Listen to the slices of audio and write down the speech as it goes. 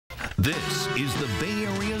This is the Bay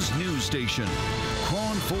Area's news station.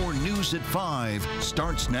 KRON 4 News at 5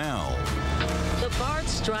 starts now. The BART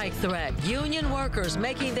strike threat. Union workers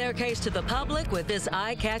making their case to the public with this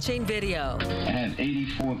eye-catching video. I had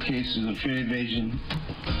 84 cases of fare evasion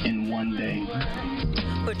in one day.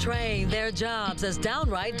 Portraying their jobs as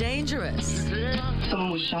downright dangerous. Someone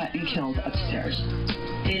was shot and killed upstairs.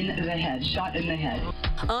 In the head, shot in the head.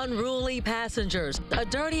 Unruly passengers, a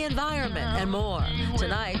dirty environment, and more.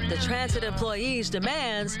 Tonight, the transit employees'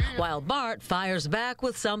 demands, while BART fires back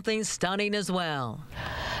with something stunning as well.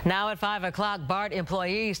 Now at 5 o'clock, BART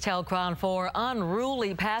employees tell KRON 4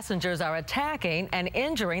 unruly passengers are attacking and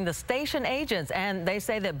injuring the station agents, and they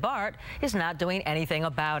say that BART is not doing anything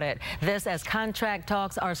about it. This as contract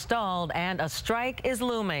talks are stalled and a strike is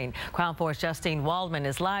looming. KRON 4's Justine Waldman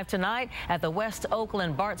is live tonight at the West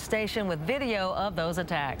Oakland BART station with video of those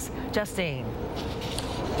attacks. Justine.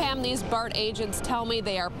 Pam, these BART agents tell me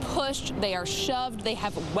they are pushed, they are shoved, they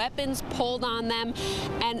have weapons pulled on them,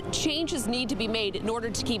 and changes need to be made in order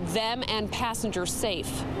to keep them and passengers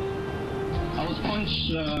safe. I was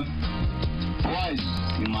punched twice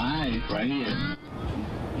in my eye right here.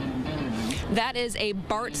 That is a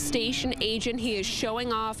BART station agent. He is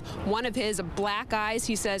showing off one of his black eyes,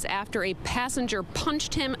 he says, after a passenger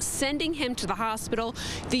punched him, sending him to the hospital.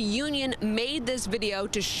 The union made this video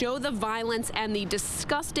to show the violence and the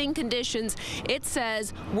disgusting conditions it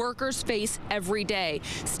says workers face every day.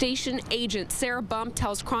 Station agent Sarah Bump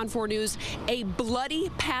tells KRON 4 News a bloody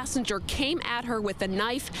passenger came at her with a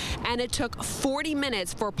knife, and it took 40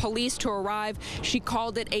 minutes for police to arrive. She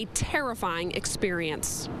called it a terrifying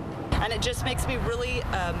experience. And it just makes me really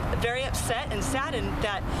very upset and saddened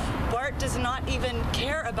that BART does not even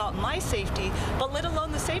care about my safety, but let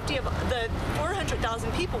alone the safety of the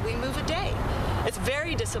 400,000 people we move a day. It's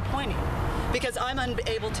very disappointing because I'm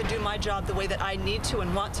unable to do my job the way that I need to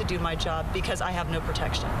and want to do my job because I have no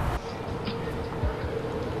protection.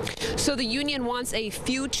 So the union wants a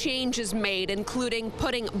few changes made, including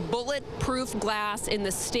putting bulletproof glass in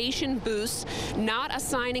the station booths, not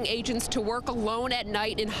assigning agents to work alone at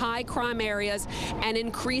night in high crime areas, and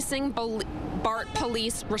increasing BART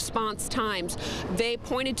police response times. They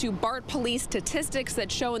pointed to BART police statistics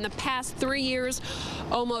that show in the past 3 years,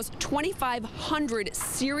 almost 2,500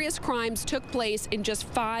 serious crimes took place in just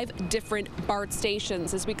 5 different BART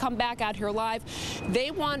stations. As we come back out here live,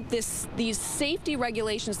 they want these safety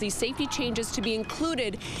regulations, these safety changes to be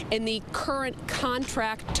included in the current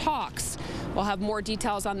contract talks. We'll have more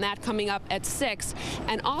details on that coming up at 6.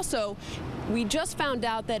 And also, we just found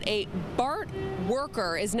out that a BART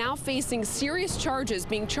worker is now facing serious charges,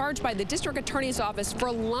 being charged by the district attorney's office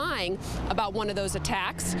for lying about one of those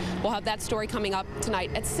attacks. We'll have that story coming up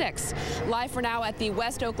tonight at 6. Live for now at the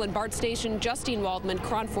West Oakland BART station, Justine Waldman,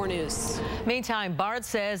 KRON 4 News. Meantime, BART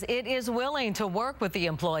says it is willing to work with the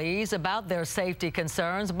employees about their safety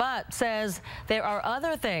concerns, but says there are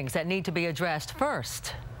other things that need to be addressed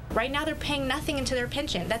first. Right now, they're paying nothing into their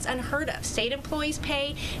pension. That's unheard of. State employees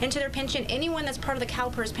pay into their pension. Anyone that's part of the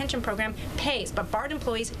CalPERS pension program pays, but BART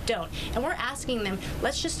employees don't. And we're asking them,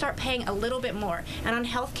 let's just start paying a little bit more. And on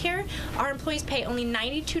health care, our employees pay only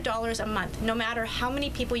 $92 a month, no matter how many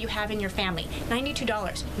people you have in your family.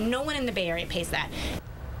 $92. No one in the Bay Area pays that.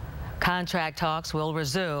 Contract talks will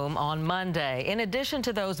resume on Monday. In addition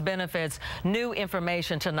to those benefits, new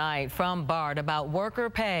information tonight from BART about worker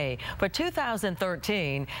pay. For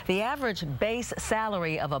 2013, the average base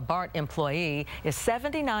salary of a BART employee is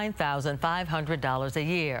 $79,500 a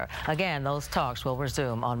year. Again, those talks will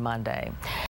resume on Monday.